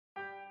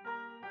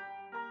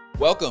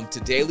Welcome to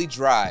Daily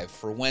Drive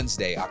for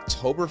Wednesday,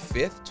 October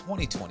 5th,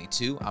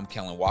 2022. I'm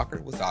Kellen Walker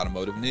with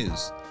Automotive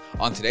News.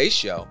 On today's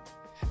show,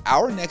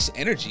 Our Next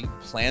Energy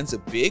plans a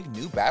big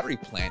new battery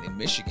plant in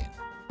Michigan.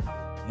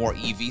 More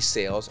EV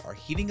sales are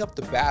heating up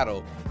the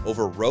battle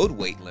over road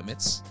weight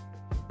limits.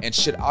 And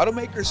should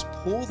automakers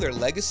pull their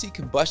legacy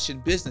combustion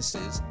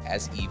businesses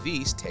as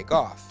EVs take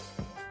off?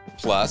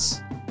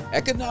 Plus,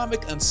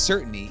 economic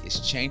uncertainty is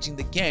changing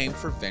the game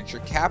for venture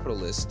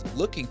capitalists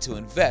looking to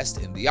invest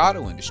in the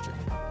auto industry.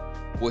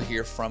 We'll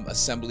hear from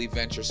Assembly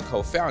Ventures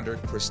co-founder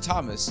Chris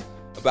Thomas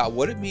about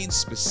what it means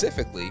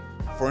specifically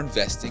for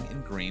investing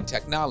in green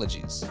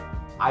technologies.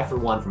 I, for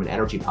one, from an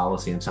energy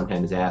policy, am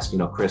sometimes asked,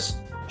 Chris,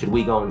 should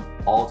we go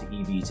all to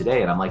EV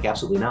today? And I'm like,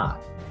 absolutely not.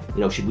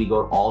 Should we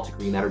go all to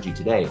green energy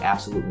today?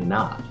 Absolutely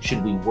not.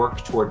 Should we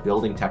work toward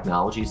building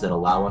technologies that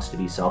allow us to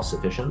be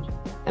self-sufficient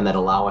and that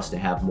allow us to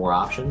have more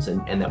options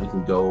and that we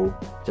can go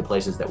to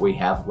places that we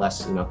have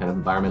less, kind of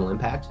environmental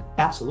impact?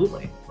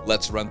 Absolutely.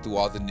 Let's run through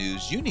all the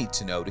news you need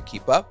to know to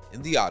keep up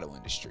in the auto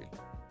industry.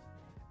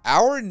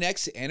 Our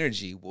Next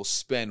Energy will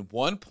spend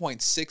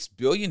 $1.6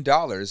 billion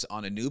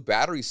on a new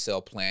battery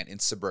cell plant in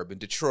suburban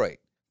Detroit.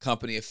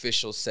 Company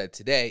officials said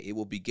today it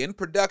will begin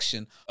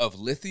production of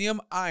lithium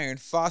iron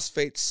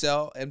phosphate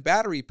cell and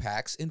battery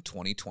packs in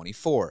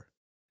 2024.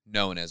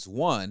 Known as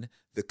ONE,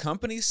 the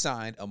company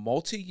signed a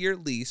multi-year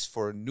lease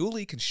for a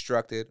newly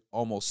constructed,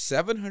 almost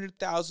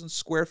 700,000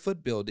 square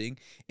foot building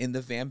in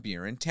the Van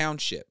Buren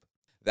Township.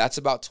 That's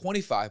about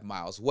 25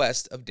 miles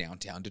west of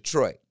downtown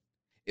Detroit.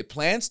 It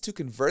plans to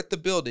convert the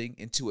building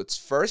into its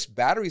first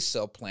battery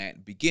cell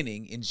plant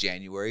beginning in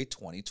January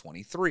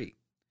 2023.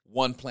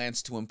 ONE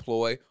plans to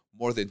employ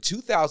more than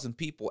 2,000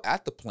 people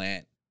at the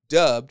plant,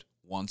 dubbed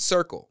One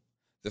Circle.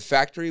 The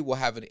factory will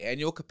have an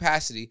annual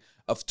capacity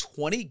of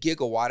 20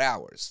 gigawatt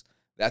hours.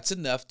 That's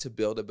enough to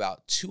build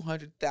about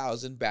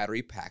 200,000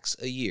 battery packs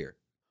a year.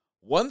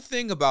 One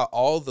thing about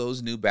all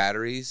those new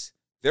batteries,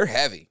 they're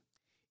heavy.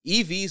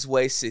 EVs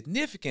weigh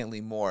significantly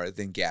more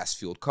than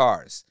gas-fueled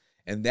cars,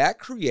 and that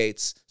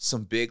creates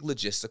some big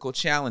logistical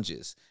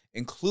challenges,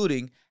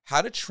 including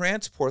how to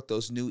transport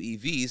those new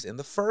EVs in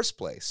the first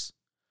place.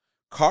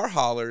 Car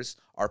haulers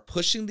are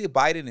pushing the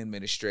Biden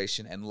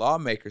administration and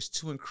lawmakers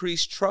to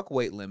increase truck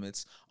weight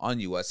limits on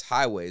U.S.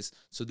 highways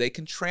so they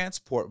can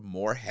transport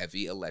more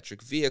heavy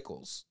electric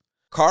vehicles.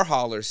 Car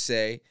haulers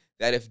say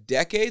that if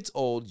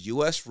decades-old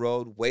U.S.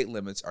 road weight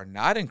limits are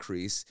not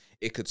increased,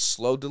 it could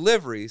slow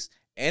deliveries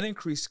and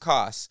increase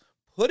costs,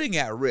 putting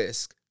at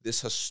risk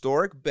this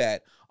historic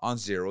bet on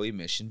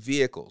zero-emission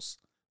vehicles.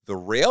 The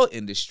rail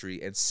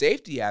industry and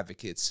safety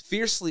advocates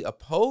fiercely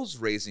oppose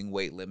raising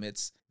weight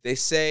limits. They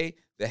say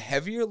the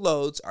heavier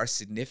loads are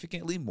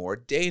significantly more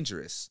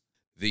dangerous.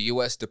 The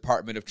U.S.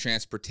 Department of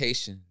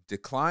Transportation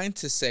declined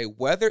to say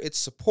whether it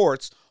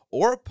supports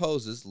or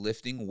opposes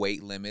lifting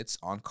weight limits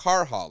on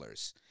car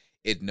haulers.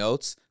 It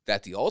notes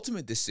that the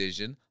ultimate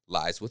decision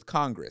lies with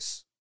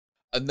Congress.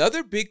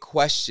 Another big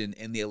question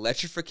in the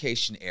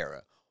electrification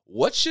era: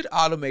 what should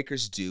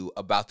automakers do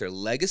about their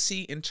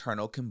legacy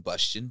internal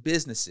combustion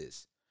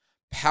businesses?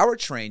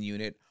 Powertrain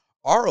unit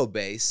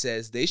Aurobay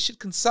says they should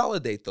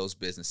consolidate those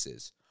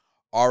businesses.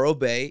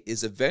 Aurobay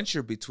is a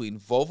venture between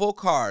Volvo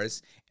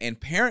Cars and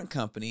parent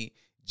company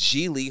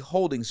Geely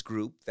Holdings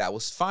Group that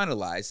was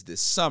finalized this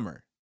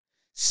summer.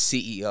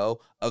 CEO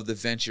of the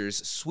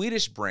venture's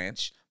Swedish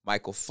branch,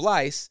 Michael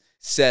Fleiss,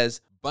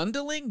 says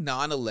bundling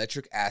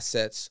non-electric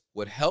assets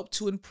would help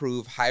to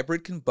improve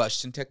hybrid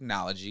combustion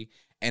technology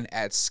and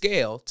add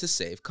scale to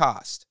save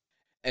cost.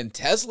 And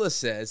Tesla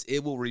says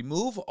it will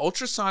remove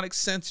ultrasonic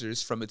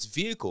sensors from its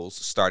vehicles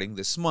starting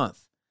this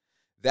month.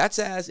 That's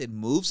as it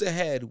moves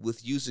ahead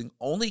with using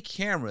only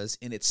cameras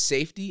in its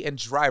safety and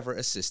driver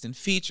assistant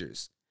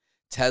features.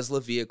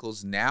 Tesla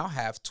vehicles now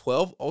have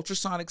 12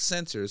 ultrasonic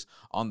sensors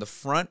on the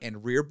front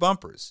and rear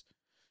bumpers.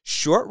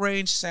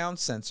 Short-range sound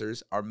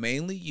sensors are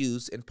mainly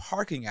used in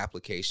parking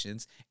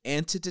applications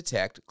and to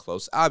detect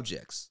close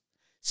objects.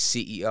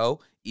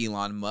 CEO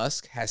Elon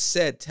Musk has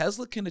said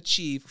Tesla can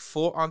achieve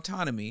full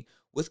autonomy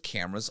with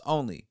cameras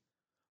only,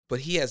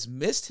 but he has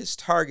missed his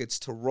targets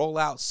to roll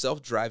out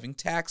self-driving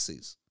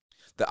taxis.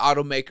 The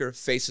automaker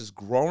faces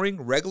growing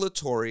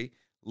regulatory,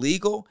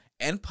 legal,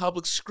 and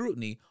public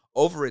scrutiny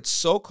over its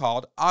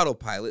so-called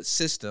autopilot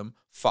system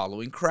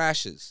following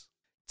crashes.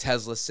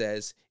 Tesla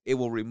says it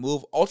will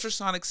remove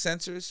ultrasonic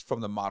sensors from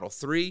the Model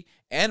 3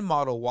 and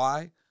Model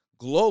Y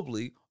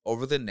globally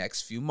over the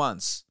next few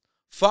months,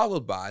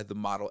 followed by the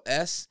Model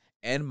S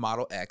and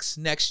Model X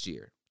next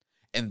year.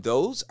 And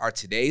those are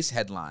today's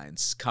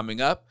headlines.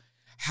 Coming up,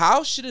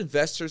 how should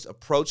investors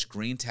approach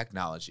green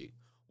technology?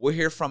 We'll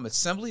hear from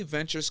Assembly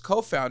Ventures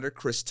co-founder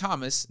Chris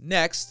Thomas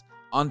next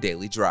on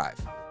Daily Drive.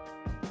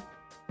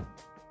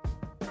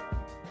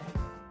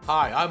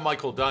 Hi, I'm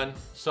Michael Dunn,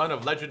 son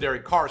of legendary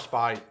car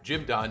spy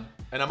Jim Dunn,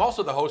 and I'm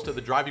also the host of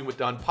the Driving with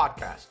Dunn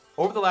podcast.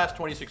 Over the last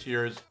 26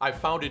 years, I've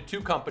founded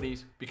two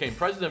companies, became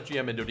president of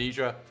GM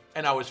Indonesia,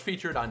 and I was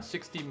featured on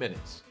 60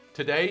 Minutes.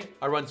 Today,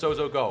 I run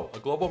ZozoGo, a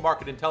global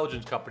market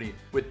intelligence company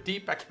with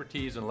deep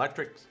expertise in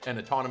electrics and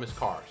autonomous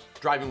cars.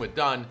 Driving with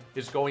Dunn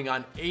is going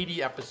on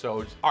 80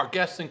 episodes. Our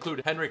guests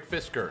include Henrik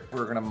Fisker.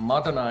 We're going to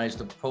modernize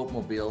the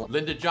Popemobile.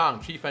 Linda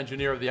Zhang, Chief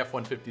Engineer of the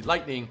F-150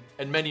 Lightning,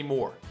 and many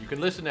more. You can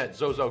listen at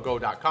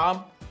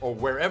zozogo.com or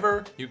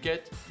wherever you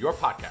get your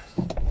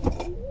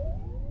podcasts.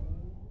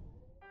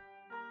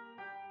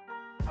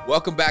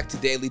 Welcome back to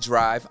Daily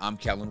Drive. I'm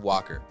Kellen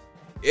Walker.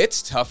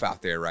 It's tough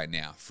out there right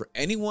now for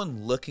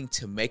anyone looking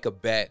to make a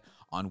bet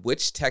on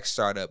which tech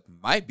startup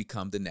might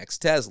become the next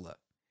Tesla.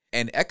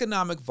 And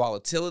economic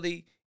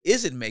volatility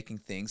isn't making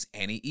things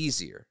any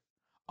easier.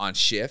 On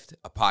Shift,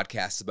 a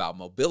podcast about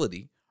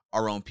mobility,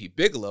 our own Pete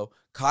Bigelow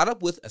caught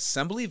up with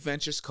Assembly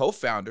Ventures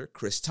co-founder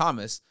Chris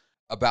Thomas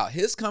about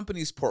his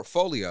company's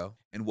portfolio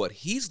and what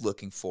he's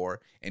looking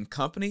for in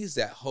companies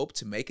that hope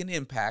to make an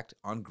impact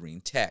on green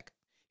tech.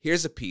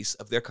 Here's a piece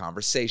of their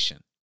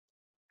conversation.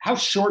 How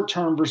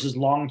short-term versus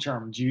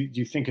long-term do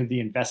you think of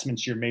the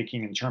investments you're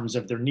making in terms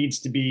of there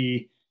needs to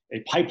be a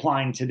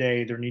pipeline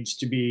today, there needs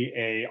to be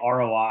a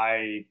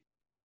ROI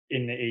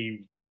in a,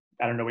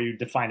 I don't know what you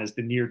define as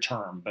the near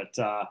term, but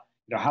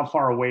how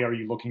far away are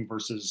you looking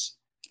versus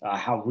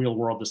how real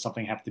world does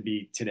something have to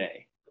be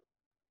today?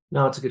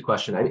 No, it's a good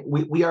question. I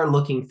mean, we are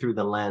looking through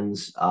the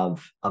lens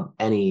of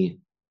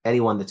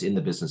anyone that's in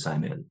the business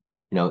I'm in.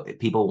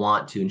 People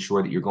want to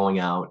ensure that you're going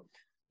out,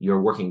 you're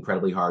working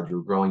incredibly hard,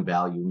 you're growing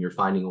value, and you're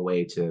finding a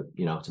way to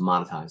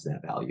monetize that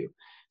value.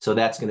 So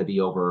that's going to be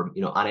over,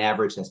 on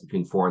average, that's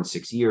between 4 and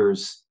 6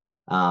 years.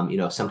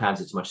 Sometimes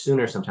it's much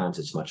sooner, sometimes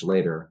it's much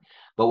later.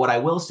 But what I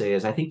will say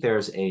is I think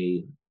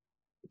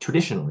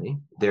traditionally,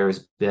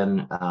 there's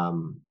been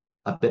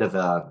a bit of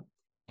a,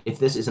 if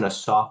this isn't a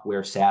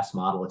software SaaS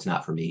model, it's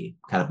not for me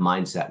kind of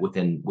mindset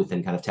within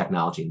kind of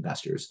technology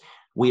investors.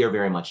 We are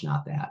very much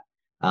not that.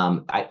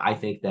 I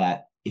think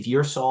that if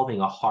you're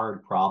solving a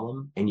hard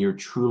problem and you're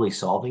truly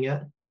solving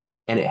it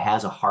and it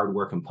has a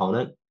hardware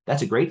component,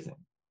 that's a great thing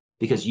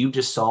because you've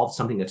just solved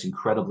something that's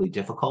incredibly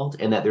difficult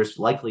and that there's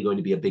likely going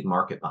to be a big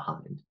market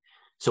behind.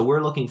 So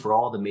we're looking for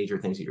all the major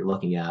things that you're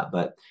looking at,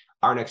 but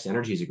Our Next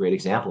Energy is a great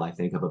example, I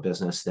think, of a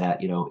business that,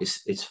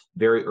 it's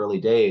very early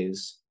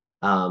days.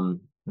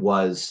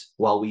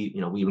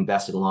 We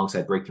invested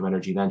alongside Breakthrough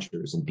Energy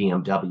Ventures and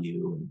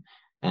BMW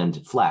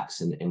and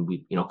Flex and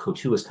we,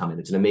 Cotu has come in.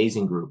 It's an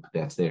amazing group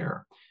that's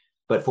there.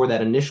 But for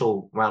that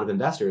initial round of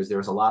investors, there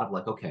was a lot of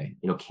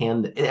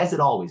as it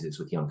always is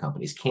with young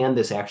companies, can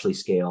this actually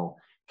scale?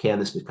 Can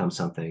this become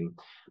something?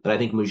 But I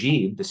think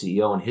Mujib, the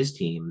CEO, and his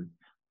team,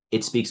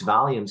 it speaks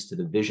volumes to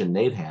the vision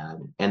they've had.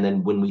 And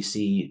then when we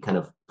see kind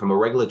of from a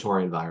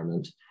regulatory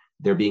environment,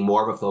 there being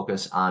more of a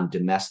focus on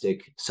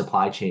domestic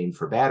supply chain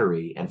for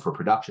battery and for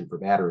production for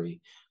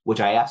battery,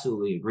 which I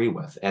absolutely agree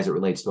with as it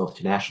relates both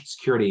to national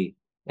security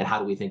and how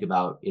do we think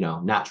about,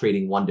 not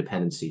trading one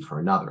dependency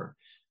for another.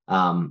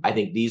 I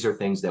think these are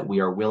things that we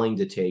are willing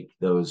to take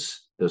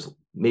those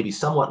maybe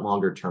somewhat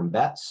longer term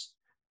bets,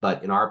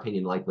 but in our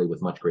opinion, likely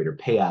with much greater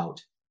payout,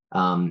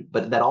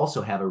 but that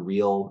also have a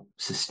real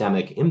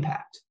systemic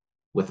impact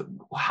with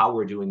how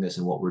we're doing this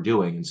and what we're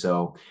doing. And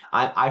so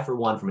I for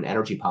one, from an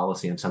energy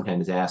policy, I'm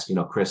sometimes asked,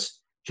 Chris,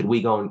 should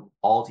we go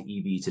all to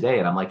EV today?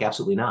 And I'm like,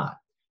 absolutely not.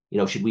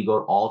 Should we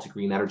go all to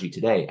green energy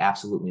today?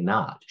 Absolutely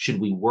not. Should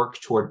we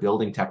work toward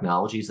building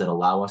technologies that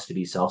allow us to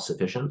be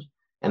self-sufficient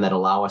and that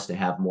allow us to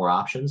have more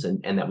options and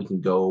that we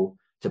can go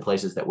to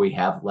places that we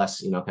have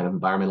less, kind of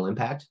environmental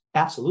impact?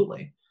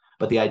 Absolutely.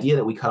 But the idea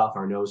that we cut off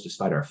our nose to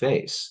spite our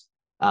face,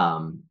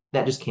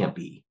 that just can't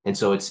be. And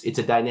so it's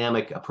a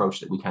dynamic approach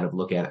that we kind of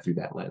look at it through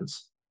that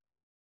lens.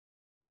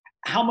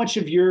 How much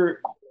of your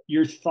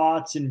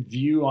thoughts and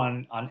view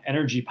on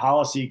energy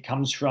policy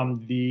comes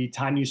from the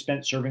time you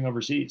spent serving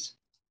overseas?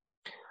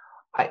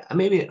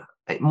 Maybe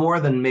more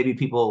than maybe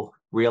people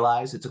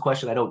realize. It's a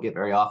question I don't get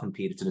very often,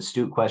 Pete. It's an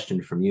astute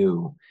question from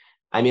you.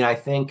 I mean, I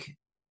think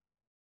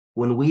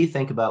when we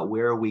think about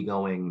where are we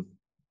going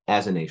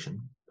as a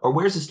nation, or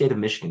where's the state of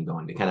Michigan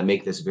going, to kind of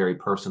make this very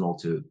personal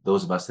to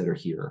those of us that are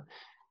here,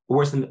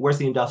 where's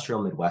the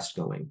industrial Midwest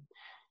going?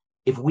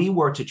 If we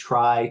were to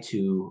try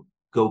to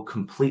go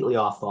completely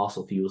off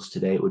fossil fuels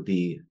today, it would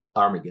be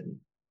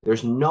Armageddon.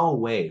 There's no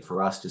way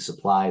for us to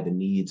supply the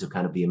needs of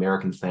kind of the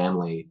American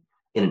family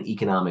in an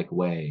economic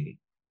way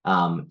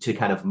to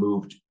kind of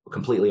move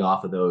completely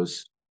off of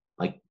those,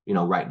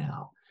 right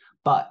now.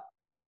 But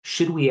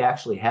should we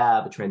actually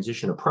have a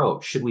transition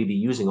approach? Should we be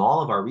using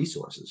all of our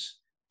resources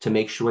to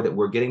make sure that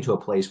we're getting to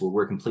a place where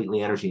we're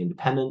completely energy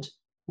independent,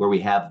 where we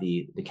have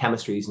the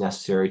chemistries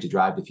necessary to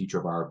drive the future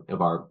of our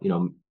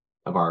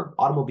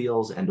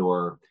automobiles and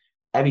or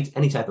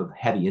any type of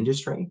heavy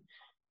industry?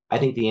 I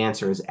think the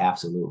answer is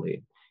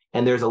absolutely.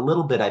 And there's a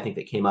little bit, I think,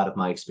 that came out of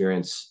my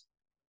experience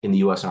in the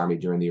U.S. Army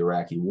during the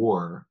Iraqi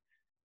war,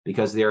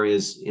 because there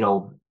is,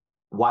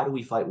 why do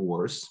we fight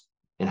wars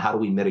and how do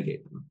we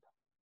mitigate them?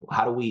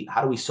 How do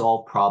we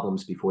solve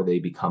problems before they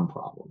become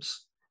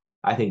problems?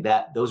 I think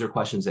that those are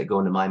questions that go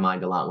into my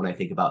mind a lot when I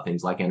think about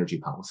things like energy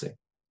policy.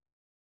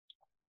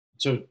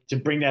 So to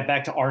bring that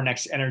back to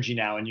Arnex Energy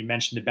now, and you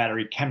mentioned the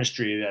battery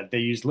chemistry, that they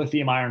use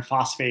lithium iron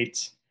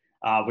phosphate,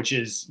 which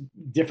is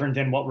different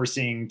than what we're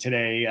seeing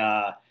today.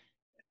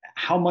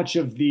 How much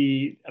of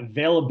the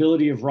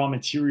availability of raw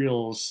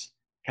materials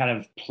kind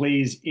of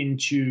plays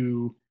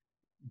into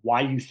why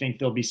you think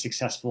they'll be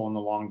successful in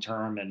the long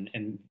term,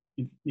 and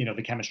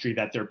the chemistry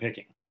that they're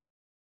picking?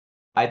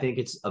 I think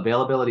it's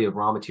availability of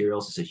raw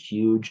materials is a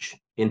huge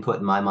input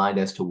in my mind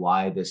as to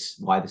why this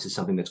is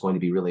something that's going to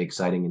be really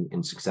exciting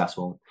and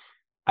successful.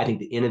 I think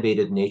the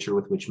innovative nature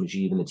with which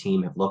Mujeeb and the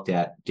team have looked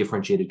at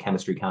differentiated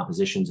chemistry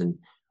compositions and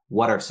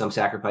what are some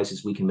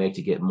sacrifices we can make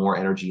to get more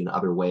energy in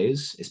other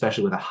ways,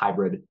 especially with a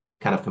hybrid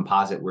kind of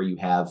composite where you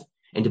have,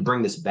 and to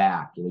bring this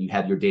back, you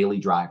have your daily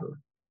driver,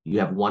 you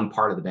have one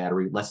part of the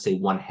battery, let's say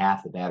one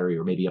half the battery,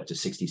 or maybe up to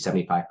 60,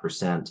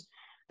 75%,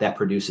 that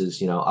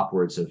produces,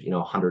 upwards of,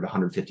 100,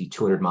 150,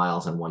 200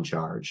 miles on one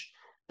charge.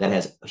 That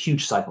has a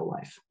huge cycle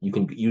life. You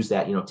can use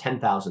that,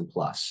 10,000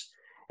 plus.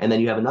 And then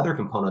you have another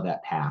component of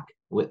that pack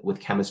with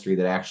chemistry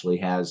that actually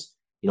has,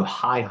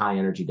 high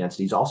energy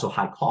densities, also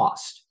high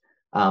cost,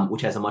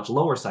 which has a much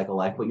lower cycle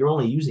life, but you're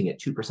only using it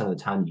 2% of the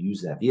time you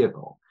use that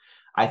vehicle.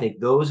 I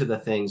think those are the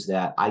things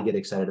that I get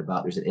excited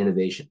about. There's an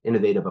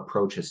innovative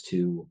approach as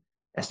to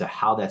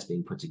how that's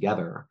being put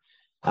together.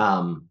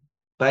 But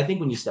I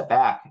think when you step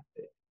back,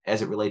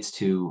 as it relates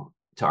to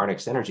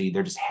Arnex Energy,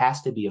 there just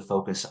has to be a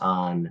focus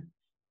on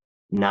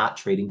not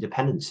trading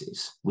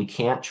dependencies. We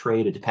can't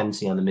trade a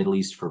dependency on the Middle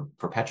East for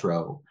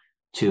petro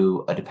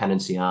to a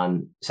dependency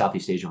on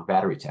Southeast Asia for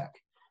battery tech.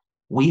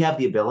 We have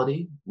the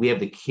ability, we have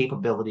the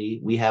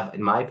capability, we have,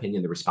 in my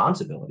opinion, the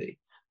responsibility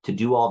to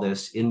do all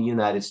this in the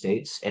United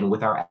States and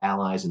with our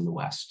allies in the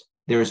West.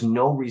 There is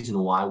no reason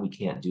why we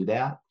can't do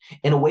that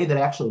in a way that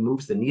actually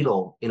moves the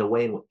needle in a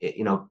way,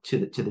 to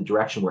the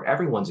direction where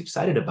everyone's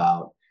excited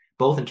about,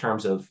 both in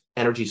terms of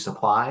energy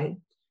supply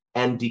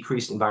and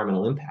decreased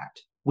environmental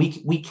impact.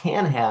 We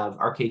can have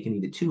our cake and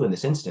eat it too in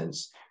this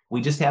instance.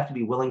 We just have to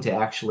be willing to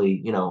actually,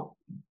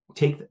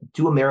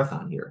 do a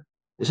marathon here.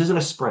 This isn't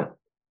a sprint.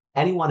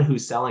 Anyone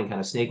who's selling kind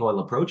of snake oil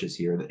approaches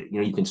here that,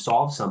 you can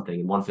solve something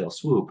in one fell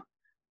swoop,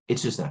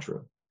 it's just not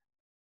true.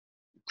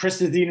 Chris,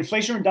 does the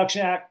Inflation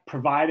Reduction Act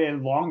provide a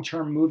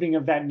long-term moving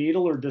of that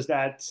needle, or does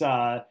that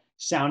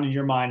sound in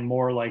your mind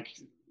more like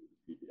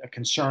a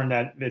concern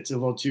that it's a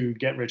little too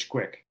get rich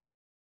quick?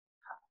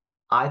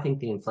 I think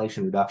the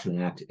Inflation Reduction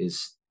Act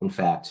is, in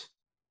fact,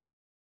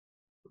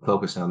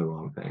 focused on the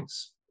wrong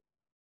things.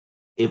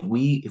 If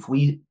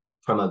we,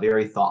 from a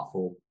very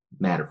thoughtful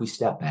matter, if we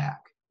step back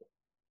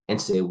and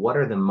say, what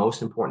are the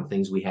most important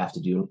things we have to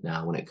do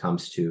now when it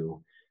comes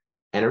to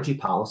energy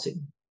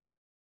policy,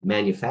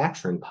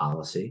 manufacturing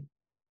policy,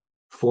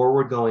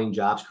 forward-going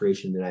jobs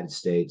creation in the United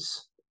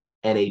States,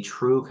 and a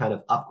true kind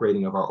of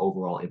upgrading of our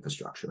overall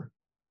infrastructure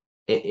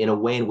in a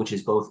way in which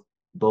is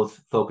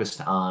both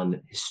focused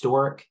on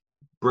historic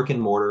brick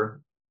and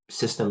mortar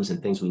systems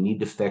and things we need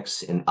to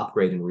fix and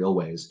upgrade in real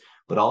ways,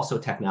 but also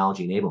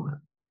technology enablement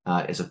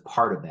as a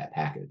part of that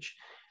package.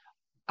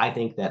 I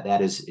think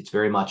it's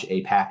very much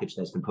a package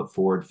that's been put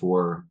forward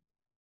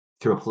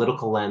through a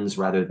political lens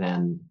rather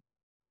than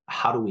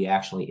how do we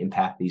actually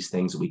impact these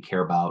things that we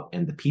care about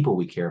and the people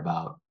we care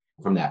about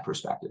from that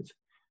perspective.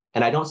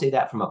 And I don't say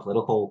that from a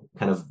political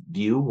kind of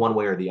view one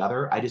way or the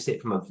other. I just say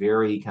it from a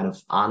very kind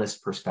of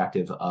honest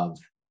perspective of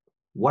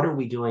what are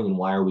we doing and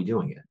why are we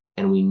doing it?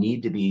 And we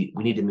need to be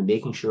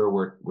making sure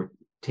we're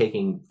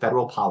taking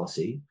federal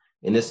policy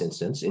in this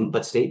instance,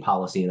 but state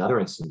policy in other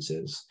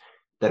instances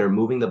that are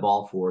moving the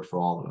ball forward for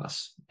all of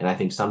us. And I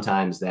think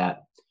sometimes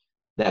that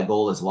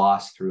goal is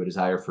lost through a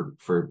desire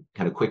for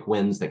kind of quick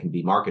wins that can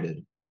be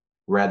marketed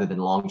rather than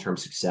long-term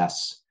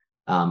success.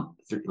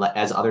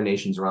 As other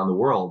nations around the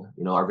world,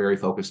 are very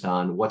focused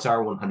on what's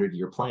our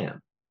 100-year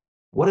plan?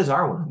 What is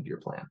our 100-year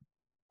plan?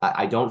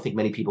 I don't think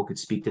many people could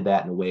speak to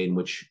that in a way in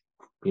which,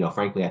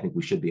 frankly, I think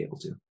we should be able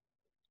to.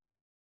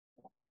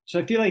 So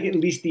I feel like at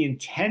least the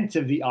intent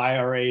of the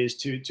IRA is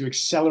to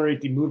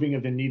accelerate the moving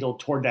of the needle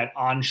toward that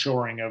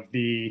onshoring of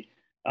the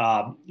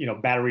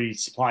battery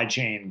supply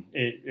chain,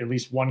 at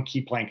least one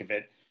key plank of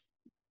it.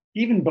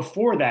 Even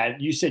before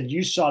that, you said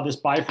you saw this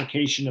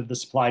bifurcation of the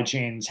supply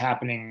chains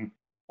happening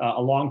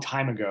a long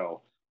time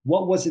ago.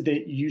 What was it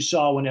that you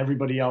saw when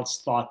everybody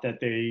else thought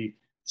that the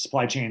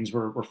supply chains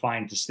were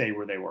fine to stay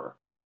where they were?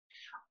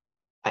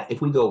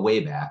 If we go way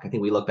back, I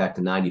think we look back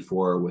to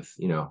 94 with,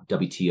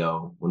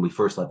 WTO, when we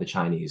first let the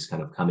Chinese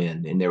kind of come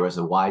in, and there was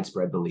a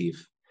widespread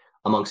belief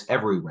amongst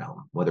every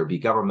realm, whether it be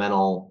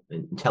governmental,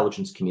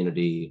 intelligence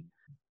community,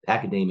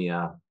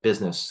 academia,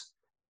 business,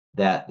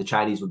 that the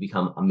Chinese would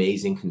become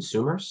amazing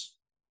consumers.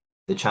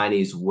 The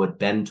Chinese would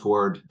bend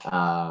toward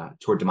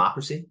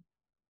democracy,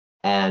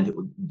 and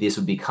this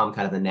would become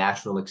kind of the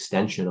natural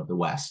extension of the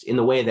West in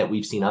the way that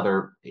we've seen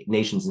other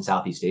nations in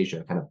Southeast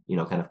Asia kind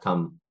of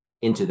come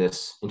into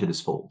this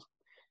fold.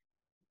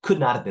 Could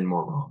not have been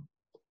more wrong.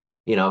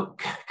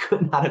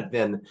 Could not have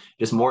been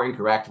just more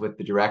incorrect with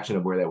the direction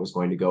of where that was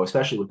going to go,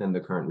 especially within the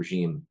current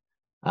regime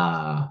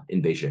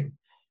in Beijing.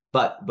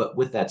 But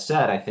with that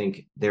said, I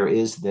think there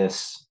is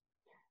this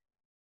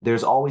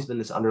there's always been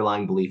this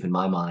underlying belief in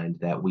my mind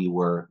that we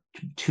were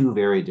two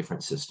very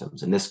different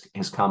systems. And this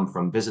has come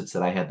from visits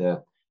that I had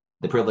the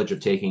privilege of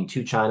taking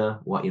to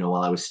China, while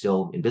I was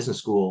still in business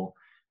school,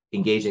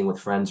 engaging with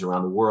friends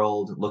around the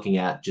world, looking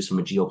at just from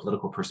a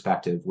geopolitical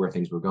perspective where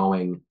things were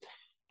going.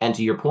 And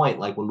to your point,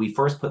 like when we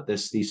first put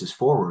this thesis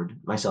forward,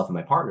 myself and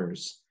my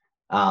partners,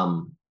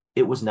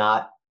 it was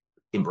not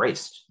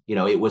embraced.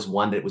 It was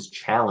one that was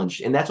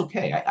challenged, and that's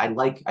okay. I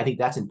think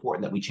that's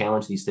important that we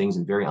challenge these things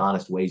in very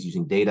honest ways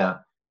using data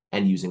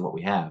and using what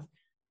we have.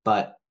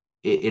 But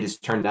it has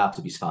turned out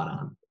to be spot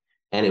on.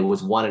 And it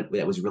was one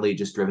that was really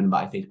just driven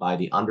by, I think, by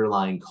the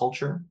underlying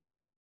culture,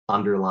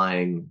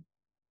 underlying,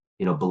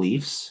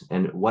 beliefs,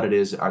 and what it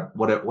is,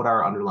 what are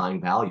our underlying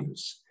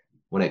values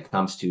when it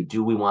comes to,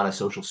 do we want a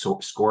social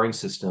scoring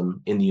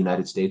system in the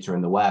United States or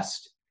in the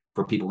West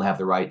for people to have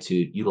the right to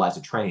utilize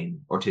a train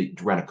or to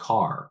rent a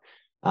car?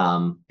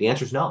 The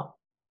answer is no.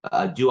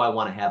 Do I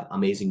want to have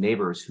amazing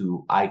neighbors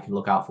who I can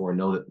look out for and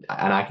know that,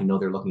 and I can know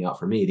they're looking out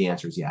for me? The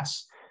answer is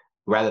yes,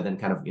 rather than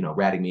kind of,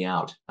 ratting me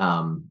out.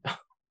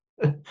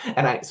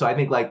 And I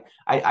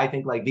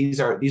think these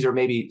are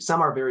maybe,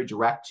 some are very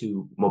direct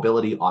to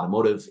mobility,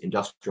 automotive,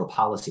 industrial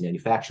policy,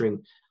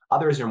 manufacturing.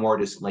 Others are more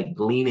just like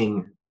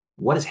gleaning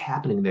what is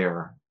happening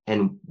there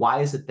and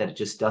why is it that it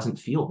just doesn't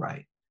feel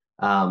right.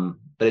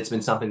 But it's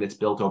been something that's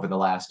built over the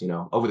last,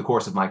 over the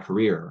course of my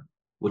career,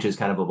 which has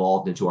kind of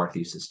evolved into our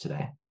thesis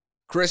today.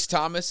 Chris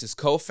Thomas is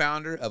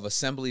co-founder of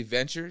Assembly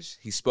Ventures.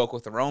 He spoke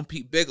with our own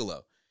Pete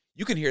Bigelow.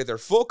 You can hear their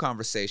full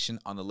conversation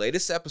on the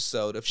latest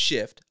episode of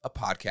Shift, a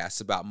podcast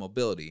about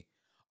mobility,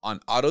 on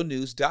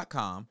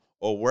autonews.com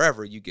or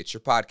wherever you get your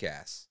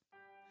podcasts.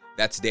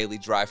 That's Daily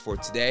Drive for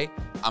today.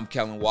 I'm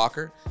Kellen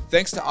Walker.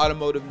 Thanks to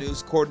Automotive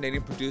News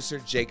coordinating producer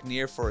Jake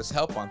Neer for his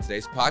help on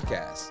today's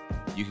podcast.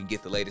 You can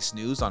get the latest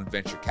news on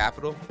venture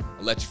capital,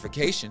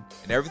 electrification,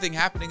 and everything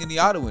happening in the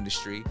auto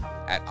industry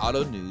at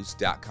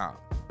autonews.com.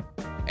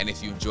 And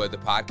if you enjoyed the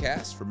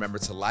podcast, remember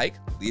to like,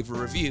 leave a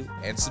review,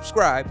 and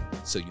subscribe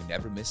so you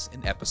never miss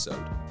an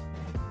episode.